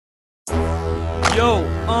Yo,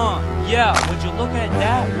 yeah, would you look at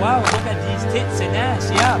that? Wow, look at these tits and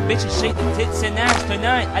ass. Yeah, bitches shake the tits and ass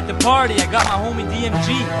tonight. At the party, I got my homie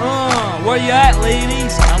DMG. Where you at,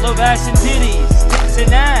 ladies? I love ass and titties. Tits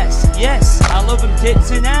and ass. Yes, I love them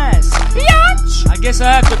tits and ass. Biatch! I guess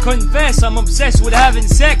I have to confess, I'm obsessed with having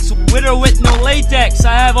sex with or with no latex.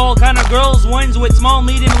 I have all kind of girls, ones with small,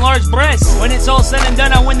 medium, large breasts. When it's all said and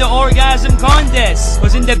done, I win the orgasm contest.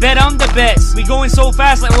 Cause in the bed, I'm the best. We going so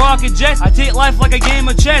fast like rocket jets. I take life like a game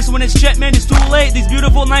of chess. When it's check, man, it's too late. These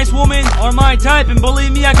beautiful, nice women are my type. And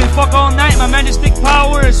believe me, I can fuck all night. My majestic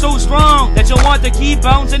power is so strong that you'll want to keep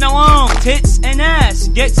bouncing along. Tits and ass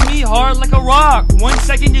gets me hard like a rock. 1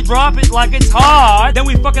 second you drop it like it's hard. Then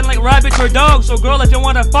we fucking like rabbits or dogs. So girl, if you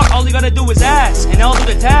wanna fuck, all you gotta do is ask, and I'll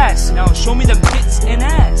do the task. Now show me them tits and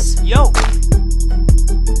ass. Yo.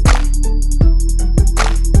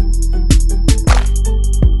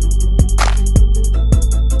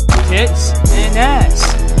 Tits and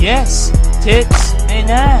ass. Yes, tits and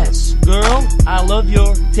ass. Girl, I love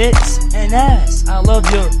your tits and ass. I love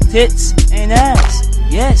your tits and ass.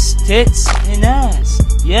 Yes, tits and ass.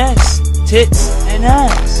 Yes, tits and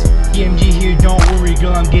ass. DMG here, don't worry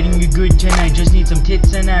girl, I'm getting you good tonight. Just need some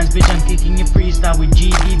tits and ass, bitch, I'm kicking a freestyle with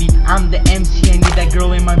GBB. I'm the MC, I need that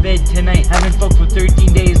girl in my bed tonight. Haven't fucked for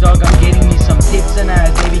 13 days, dog, I'm getting me some tits and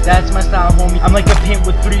ass, baby. That's my style, homie. I'm like a pimp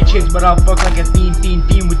with 3 chicks, but I'll fuck like a fiend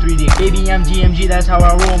with 3 dicks. Baby, I'm DMG, that's how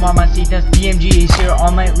I roll, mamacitas. DMG is here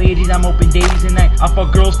all night, ladies, I'm open days and night. I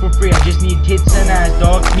fuck girls for free, I just need tits and ass,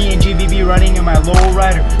 dog. Me and GBB running in my low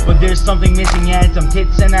rider, but there's something missing, yeah, it's some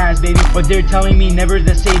tits and ass, baby. But they're telling me never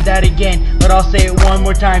to say that again, but I'll say it one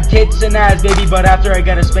more time, tits and ass, baby. But after I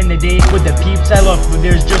gotta spend the day with the peeps I love. But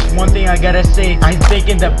there's just one thing I gotta say, I'm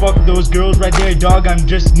thinking that fuck those girls right there, dog. I'm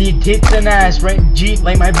just need tits and ass, right? G,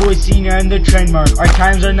 like my boy Senior and the trend mark. Our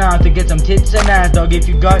times are now to get some tits and ass, dog. If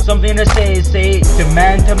you got something to say it to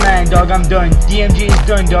man, dog. I'm done. DMG is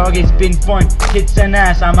done, dog. It's been fun. Tits and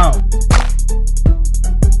ass, I'm out.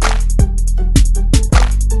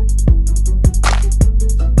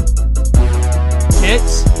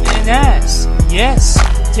 Tits and ass. Yes,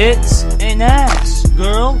 tits and ass.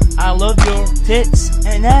 Girl, I love your tits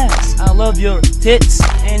and ass. I love your tits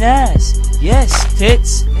and ass. Yes,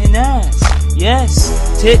 tits and ass.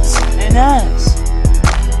 Yes, tits and ass.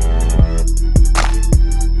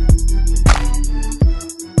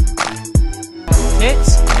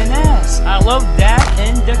 Tits and ass. I love that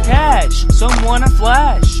and the cash. Some wanna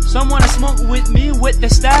flash. Some wanna smoke with me with the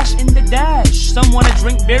stash in the dash. Some wanna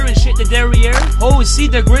drink beer and shit the derriere. Oh, see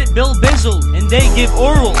the grit Bill Bizzle, and they give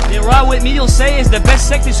oral. They ride with me, you'll say it's the best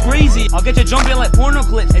sex is crazy. I'll get you jumping like porno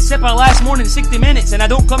clips, except I last more than 60 minutes and I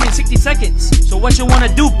don't come in 60 seconds. So what you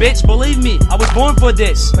wanna do, bitch? Believe me, I was born for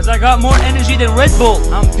this, cause I got more energy than Red Bull.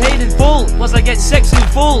 I'm paid in full, plus I get sex in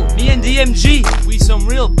full. Me and DMG, we some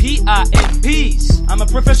real PIMPs. I'm a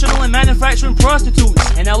professional in manufacturing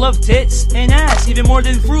prostitutes, and I love tits and ass even more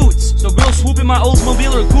than fruits. So girls swoop in my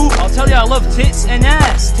Oldsmobile or coupe, I'll tell you I love tits and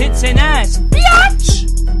ass. Tits and ass, biatch!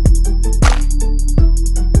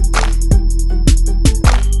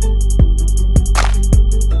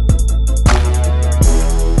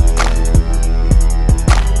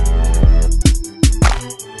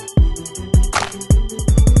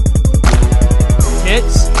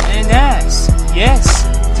 Tits and ass.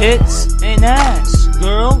 Yes, tits and ass.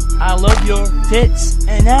 Girl, I love your tits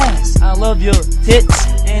and ass. I love your tits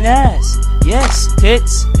and ass. Yes,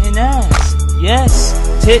 tits and ass. Yes,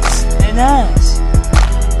 tits and ass.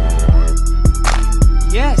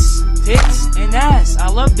 Yes, tits and ass. I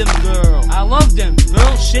love them, girl. I love them.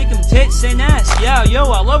 Girls shake them tits and ass. Yeah, yo,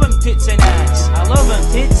 I love them tits and ass. I love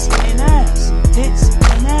them tits and ass. Tits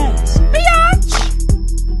and ass.